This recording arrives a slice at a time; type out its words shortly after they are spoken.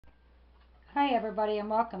Hi everybody and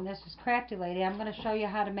welcome. This is Crafty Lady. I'm going to show you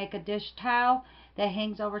how to make a dish towel that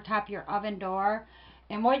hangs over top your oven door.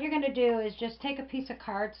 And what you're going to do is just take a piece of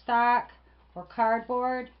cardstock or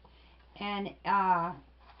cardboard, and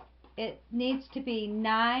it needs to be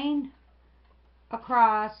 9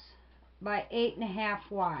 across by 8.5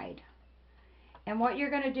 wide. And what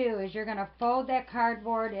you're going to do is you're going to fold that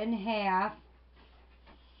cardboard in half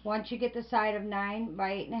once you get the side of 9 by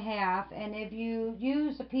 8.5, and if you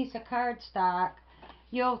use a piece of cardstock,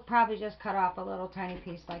 you'll probably just cut off a little tiny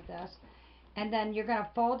piece like this. And then you're going to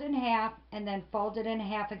fold in half and then fold it in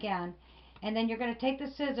half again. And then you're going to take the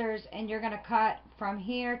scissors and you're going to cut from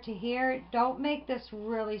here to here. Don't make this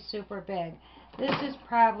really super big. This is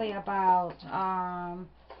probably about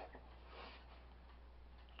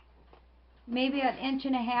maybe 1.5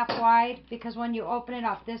 inches wide, because when you open it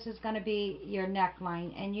up, this is going to be your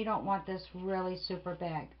neckline and you don't want this really super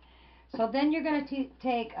big. So then you're going to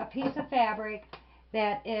take a piece of fabric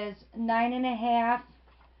that is 9.5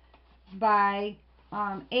 by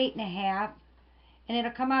 8.5, and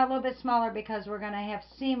it'll come out a little bit smaller because we're going to have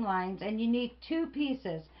seam lines, and you need 2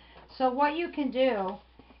 pieces. So what you can do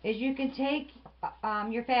is you can take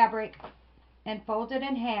your fabric and fold it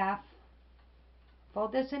in half,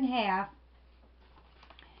 fold this in half,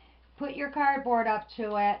 put your cardboard up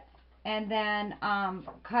to it, and then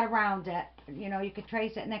cut around it. You know, you could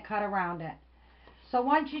trace it and then cut around it. So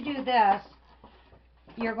once you do this,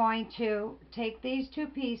 you're going to take these 2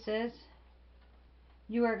 pieces,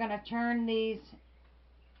 you are going to turn these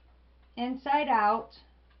inside out,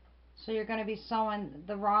 so you're going to be sewing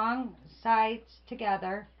the wrong sides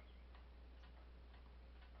together.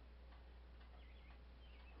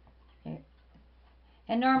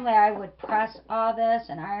 And normally I would press all this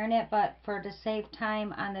and iron it, but to save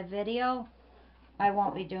time on the video, I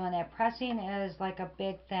won't be doing that. Pressing is like a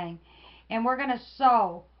big thing. And we're going to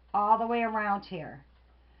sew all the way around here.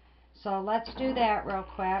 So let's do that real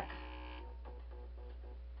quick.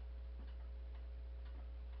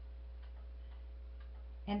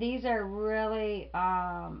 And these are really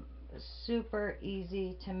super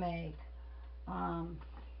easy to make.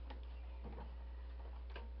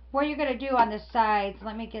 What you're going to do on the sides,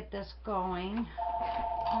 let me get this going.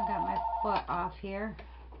 I got my foot off here.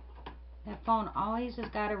 That phone always has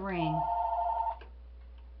got a ring.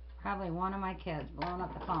 Probably one of my kids blowing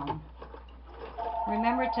up the phone.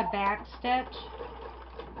 Remember to back stitch.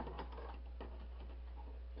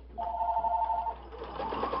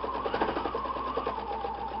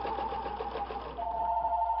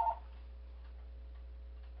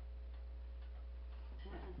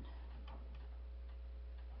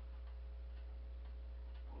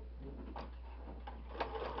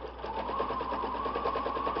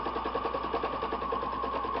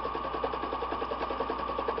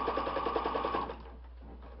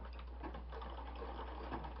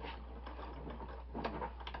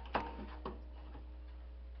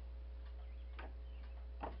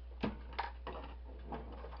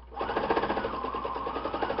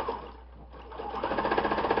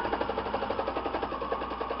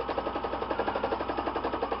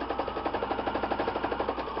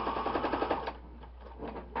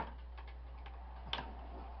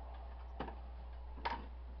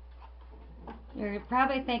 You're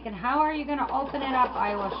probably thinking, how are you going to open it up?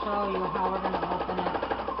 I will show you how we're going to open it.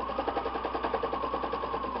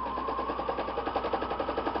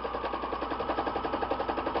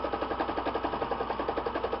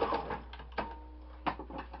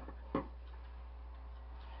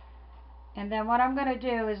 And then what I'm going to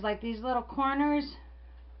do is, like these little corners,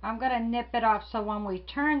 I'm going to nip it off so when we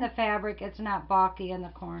turn the fabric, it's not bulky in the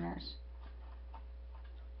corners.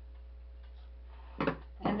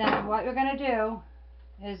 And then what you're going to do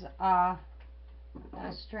is a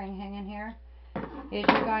string hanging here, is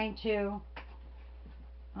you're going to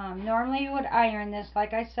normally you would iron this,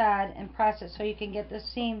 like I said, and press it so you can get the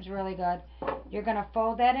seams really good. You're going to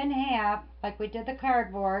fold that in half like we did the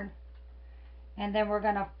cardboard, and then we're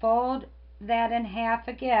going to fold that in half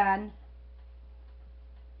again,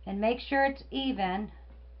 and make sure it's even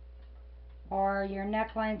or your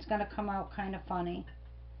neckline's going to come out kind of funny.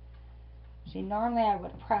 See, normally I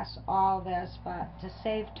would press all this, but to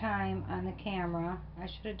save time on the camera, I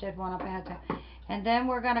should have did one up ahead of time. And then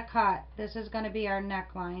we're going to cut. This is going to be our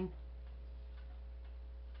neckline.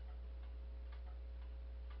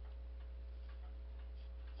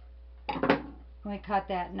 We cut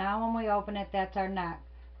that. Now when we open it, that's our neck.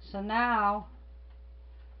 So now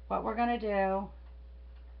what we're going to do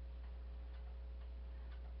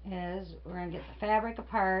is we're going to get the fabric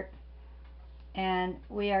apart, and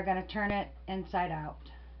we are going to turn it inside out.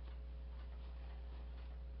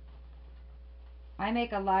 I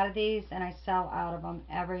make a lot of these and I sell out of them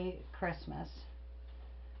every Christmas.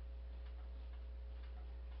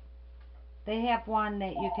 They have one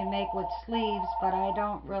that you can make with sleeves, but I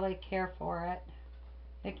don't really care for it.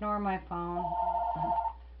 Ignore my phone.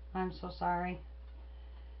 I'm so sorry.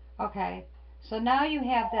 Okay, so now you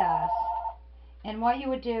have this. And what you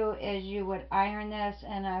would do is you would iron this,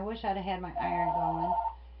 and I wish I'd have had my iron going.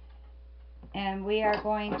 And we are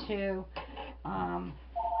going to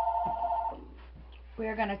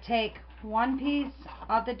take one piece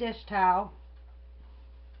of the dish towel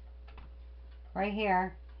right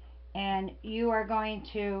here, and you are going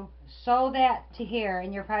to sew that to here.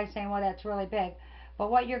 And you're probably saying, well, that's really big. But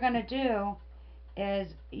what you're going to do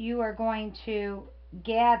is you are going to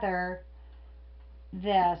gather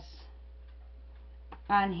this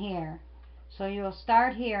on here. So you'll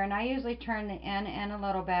start here, and I usually turn the end in a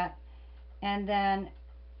little bit, and then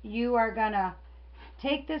you are going to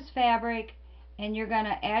take this fabric and you're going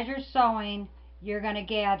to, as you're sewing, you're going to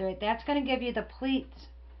gather it. That's going to give you the pleats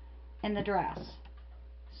in the dress.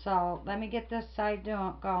 So let me get this side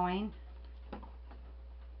going.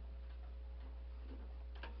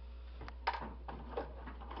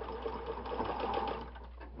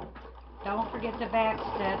 Don't forget to back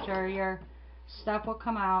stitch or your stuff will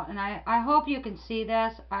come out. And I hope you can see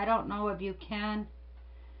this. I don't know if you can.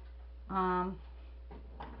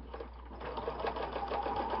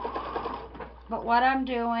 But what I'm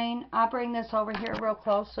doing, I'll bring this over here real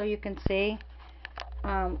close so you can see.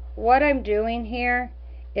 What I'm doing here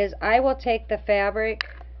is I will take the fabric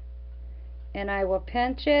and I will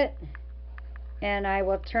pinch it and I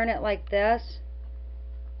will turn it like this,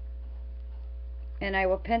 and I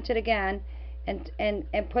will pinch it again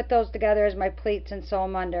and put those together as my pleats and sew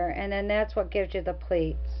them under, and then that's what gives you the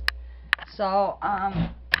pleats. So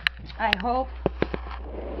I hope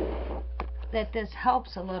that this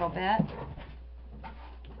helps a little bit.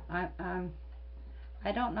 I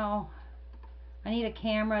don't know. I need a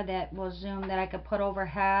camera that will zoom that I could put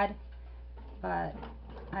overhead, but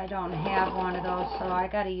I don't have one of those, so I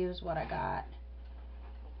got to use what I got.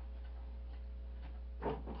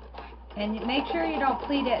 And make sure you don't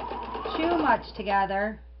pleat it too much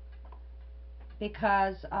together,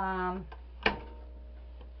 because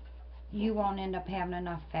you won't end up having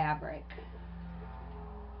enough fabric.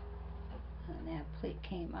 And that pleat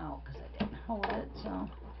came out because I didn't hold it, so.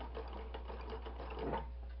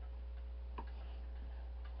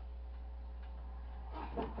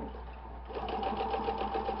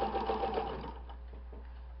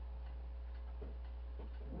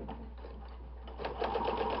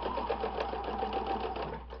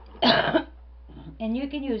 And you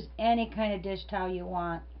can use any kind of dish towel you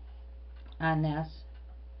want on this.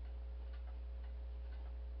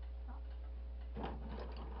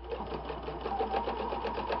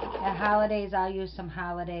 At holidays, I'll use some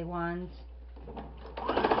holiday ones.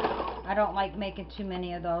 I don't like making too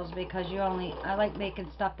many of those because I like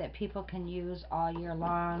making stuff that people can use all year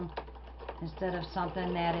long instead of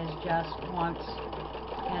something that is just once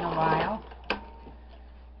in a while.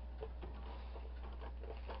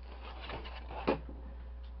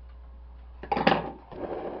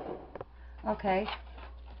 Okay,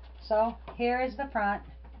 so here is the front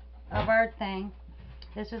of our thing.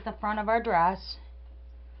 This is the front of our dress.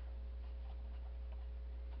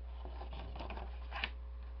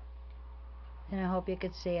 And I hope you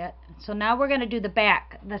could see it. So now we're going to do the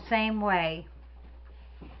back the same way.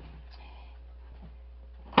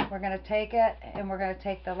 We're going to take it and we're going to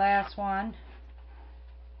take the last one.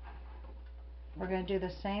 We're going to do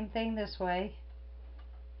the same thing this way.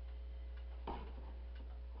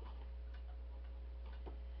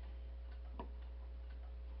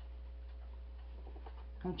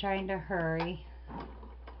 I'm trying to hurry.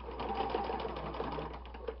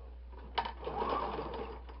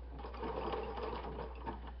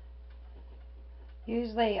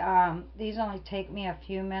 Usually these only take me a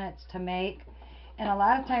few minutes to make, and a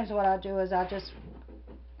lot of times what I'll do is I'll just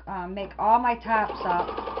make all my tops up,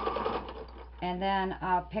 and then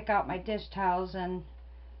I'll pick out my dish towels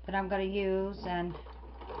that I'm going to use, and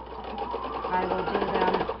I will do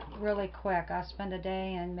them really quick. I'll spend a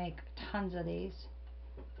day and make tons of these.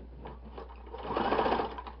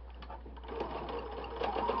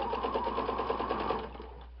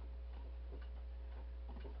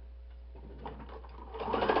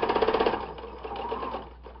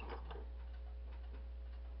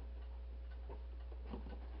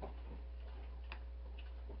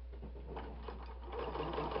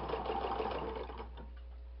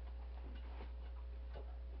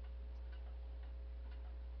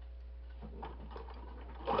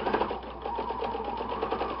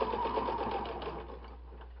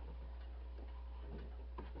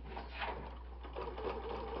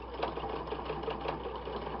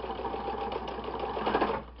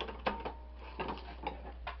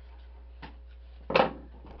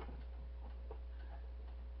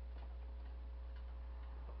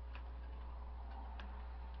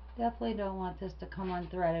 Definitely don't want this to come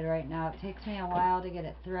unthreaded right now. It takes me a while to get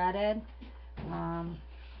it threaded. I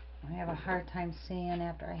have a hard time seeing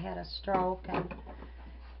after I had a stroke, and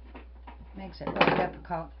it makes it really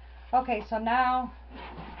difficult. Okay, so now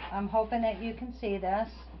I'm hoping that you can see this.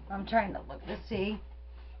 I'm trying to look to see.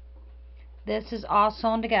 This is all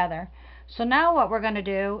sewn together. So now what we're going to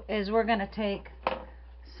do is we're going to take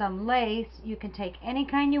some lace. You can take any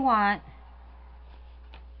kind you want.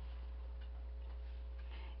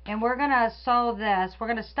 And we're going to sew this. We're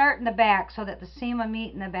going to start in the back so that the seam will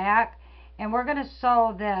meet in the back. And we're going to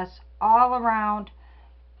sew this all around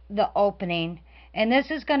the opening. And this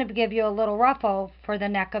is going to give you a little ruffle for the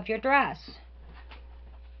neck of your dress.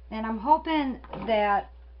 And I'm hoping that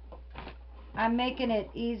I'm making it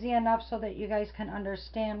easy enough so that you guys can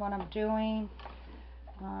understand what I'm doing.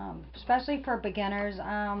 Especially for beginners,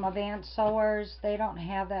 advanced sewers, they don't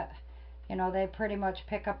have that, you know, they pretty much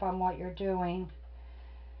pick up on what you're doing.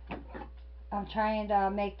 I'm trying to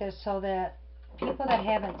make this so that people that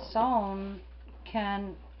haven't sewn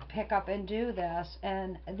can pick up and do this.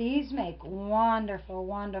 And these make wonderful,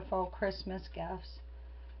 wonderful Christmas gifts.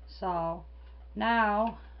 So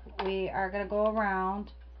now we are going to go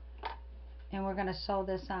around and we're going to sew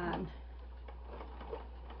this on.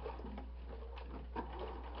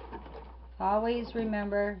 Always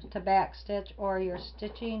remember to back stitch or your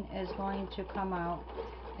stitching is going to come out.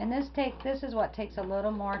 And this is what takes a little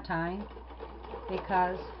more time,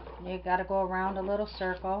 because you got to go around a little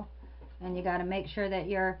circle and you got to make sure that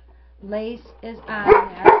your lace is on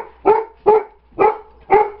there.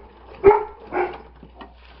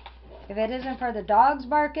 If it isn't for the dogs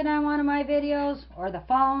barking on one of my videos or the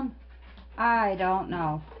phone, I don't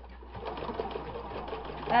know.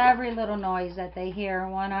 Every little noise that they hear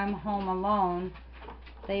when I'm home alone,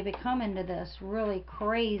 they become into this really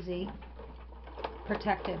crazy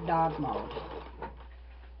protective dog mode.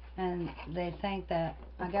 And they think that,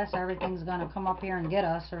 I guess everything's going to come up here and get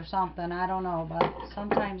us or something. I don't know, but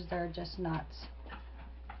sometimes they're just nuts.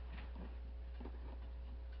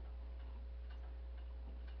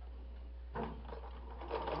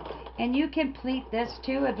 And you can pleat this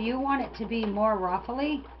too if you want it to be more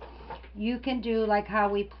ruffly. You can do like how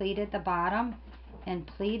we pleated the bottom and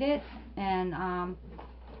pleat it, and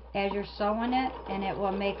as you're sewing it, and it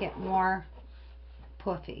will make it more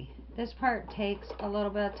puffy. This part takes a little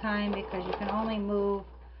bit of time because you can only move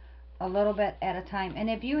a little bit at a time. And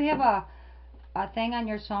if you have a thing on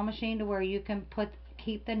your sewing machine to where you can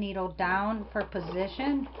keep the needle down for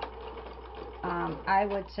position, I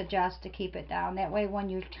would suggest to keep it down. That way when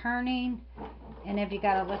you're turning, and if you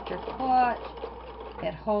got to lift your foot,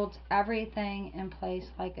 it holds everything in place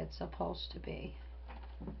like it's supposed to be.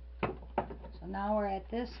 So now we're at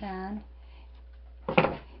this end.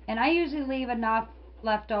 And I usually leave enough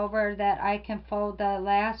left over that I can fold the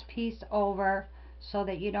last piece over so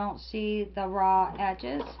that you don't see the raw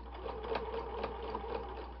edges.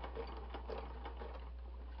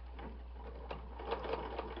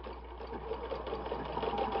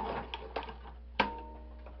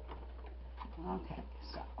 Okay,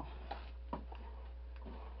 so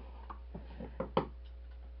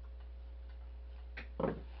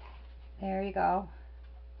there you go.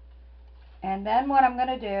 And then what I'm going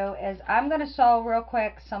to do is I'm going to sew real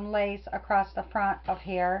quick some lace across the front of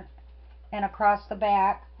here and across the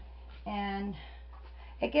back, and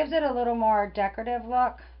it gives it a little more decorative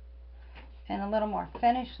look and a little more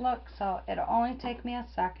finished look. So it'll only take me a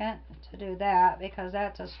second to do that because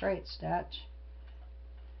that's a straight stitch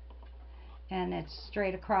and it's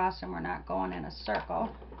straight across and we're not going in a circle.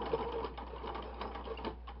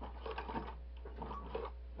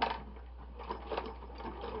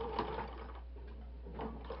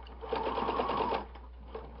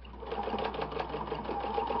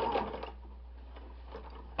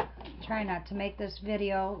 Try not to make this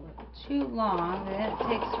video too long. It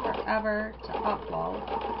takes forever to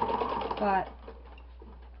upload, but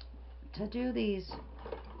to do these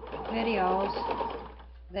videos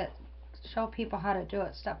that show people how to do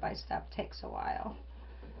it step by step takes a while.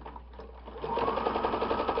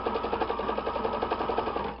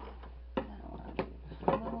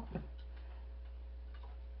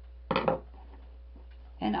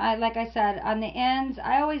 And like I said, on the ends,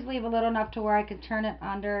 I always leave a little enough to where I can turn it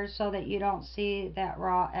under so that you don't see that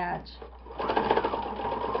raw edge.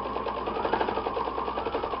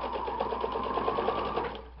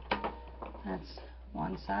 That's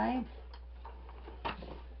one side.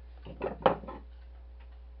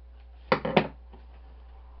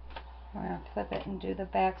 We're going to flip it and do the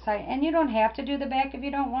back side. And you don't have to do the back if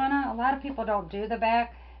you don't want to. A lot of people don't do the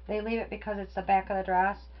back. They leave it because it's the back of the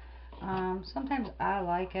dress. Sometimes I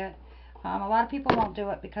like it. A lot of people won't do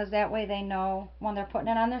it because that way they know when they're putting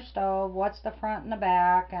it on their stove what's the front and the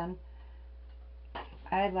back, and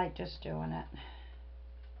I like just doing it.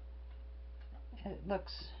 It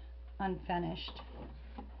looks unfinished.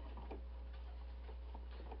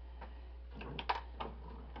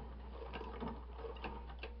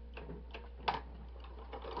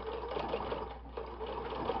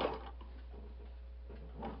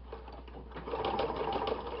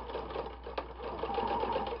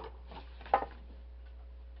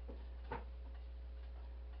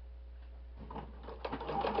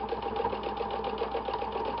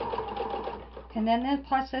 And then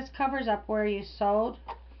plus this covers up where you sewed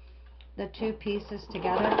the two pieces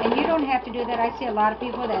together. And you don't have to do that. I see a lot of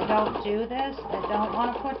people that don't do this, that don't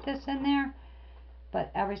want to put this in there.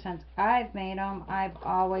 But ever since I've made them, I've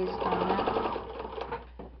always done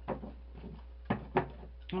it.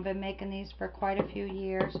 I've been making these for quite a few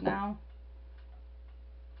years now.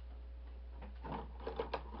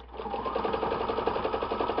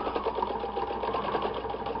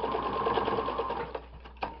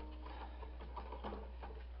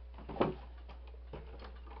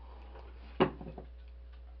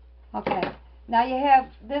 Okay, now you have,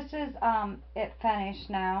 this is it finished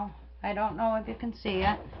now. I don't know if you can see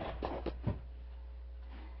it.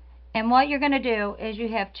 And what you're going to do is you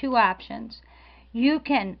have two options. You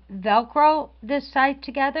can Velcro this side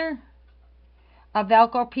together, a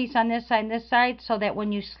Velcro piece on this side and this side, so that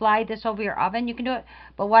when you slide this over your oven, you can do it.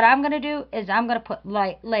 But what I'm going to do is I'm going to put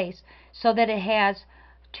lace so that it has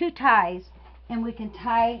two ties, and we can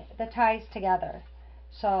tie the ties together.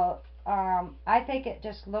 So I think it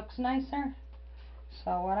just looks nicer.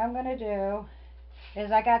 So what I'm going to do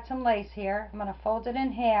is I got some lace here. I'm going to fold it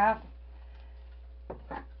in half.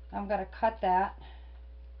 I'm going to cut that.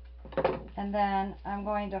 And then I'm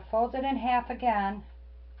going to fold it in half again.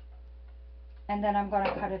 And then I'm going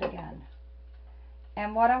to cut it again.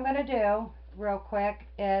 And what I'm going to do real quick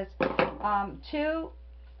is I'm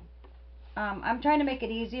trying to make it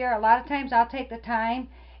easier. A lot of times I'll take the time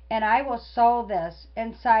and I will sew this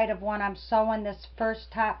inside of when I'm sewing this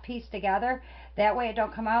first top piece together. That way it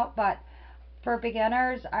don't come out. But for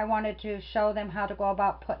beginners, I wanted to show them how to go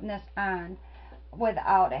about putting this on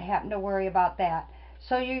without having to worry about that.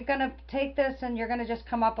 So you're going to take this and you're going to just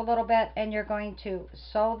come up a little bit and you're going to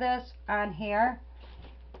sew this on here.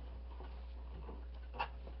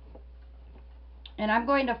 And I'm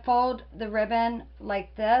going to fold the ribbon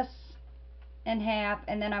like this in half,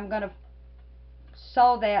 and then I'm going to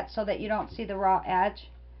sew that so that you don't see the raw edge.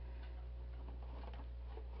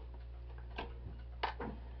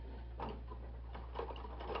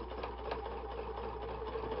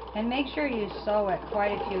 And make sure you sew it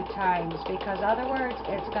quite a few times, because otherwise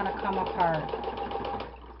it's going to come apart.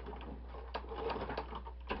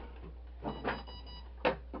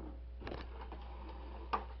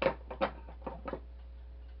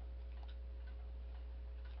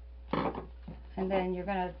 And then you're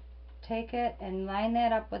going to take it and line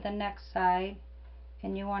that up with the next side,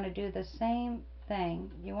 and you want to do the same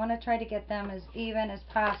thing. You want to try to get them as even as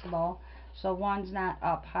possible so one's not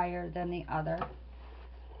up higher than the other.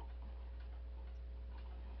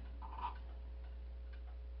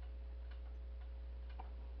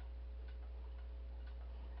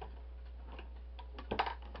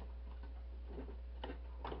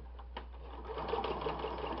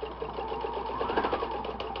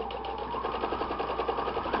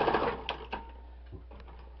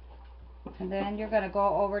 And then you're going to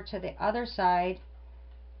go over to the other side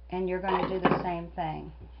and you're going to do the same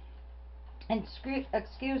thing. And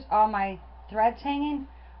excuse all my threads hanging.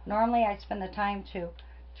 Normally I spend the time to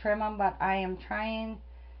trim them, but I am trying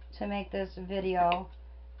to make this video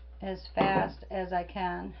as fast as I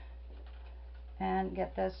can and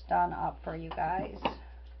get this done up for you guys,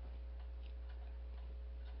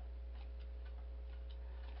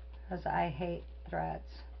 because I hate threads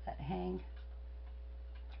that hang.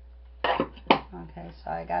 Okay,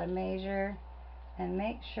 so I got to measure and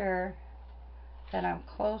make sure that I'm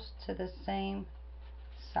close to the same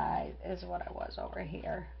size as what I was over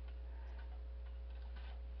here.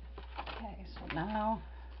 Okay, so now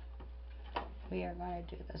we are going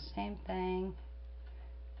to do the same thing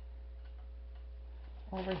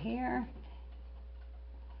over here.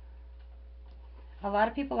 A lot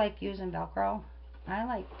of people like using Velcro. I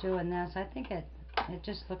like doing this. I think it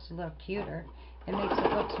just looks a little cuter. It makes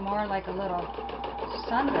it look more like a little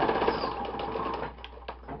sundress.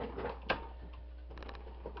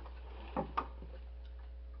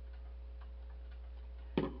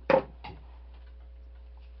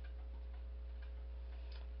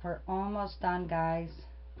 We're almost done, guys.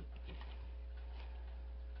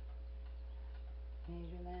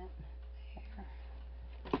 Measure that.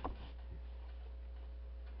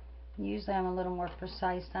 Usually I'm a little more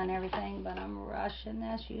precise on everything, but I'm rushing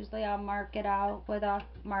this. Usually I'll mark it out with a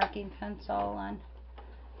marking pencil and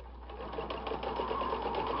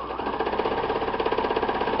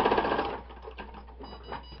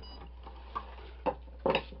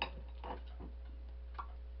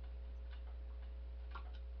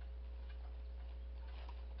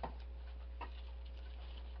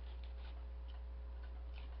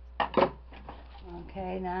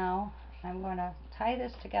okay, now I'm going to tie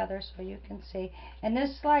this together so you can see. And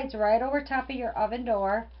this slides right over top of your oven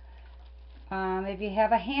door. If you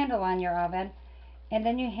have a handle on your oven, and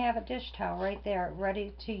then you have a dish towel right there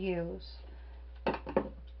ready to use.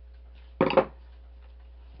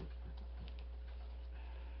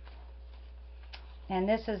 And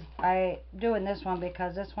this is, doing this one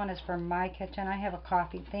because this one is for my kitchen. I have a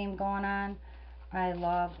coffee theme going on. I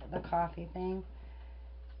love the coffee theme.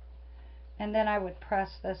 And then I would press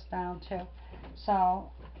this down too. So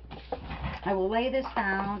I will lay this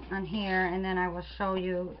down on here and then I will show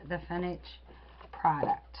you the finished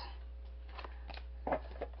product.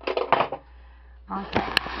 Okay,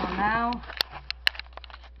 so now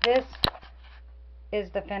this is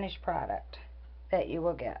the finished product that you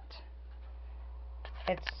will get.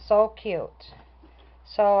 It's so cute.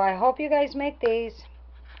 So I hope you guys make these.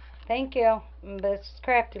 Thank you. This is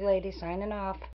Crafty Lady signing off.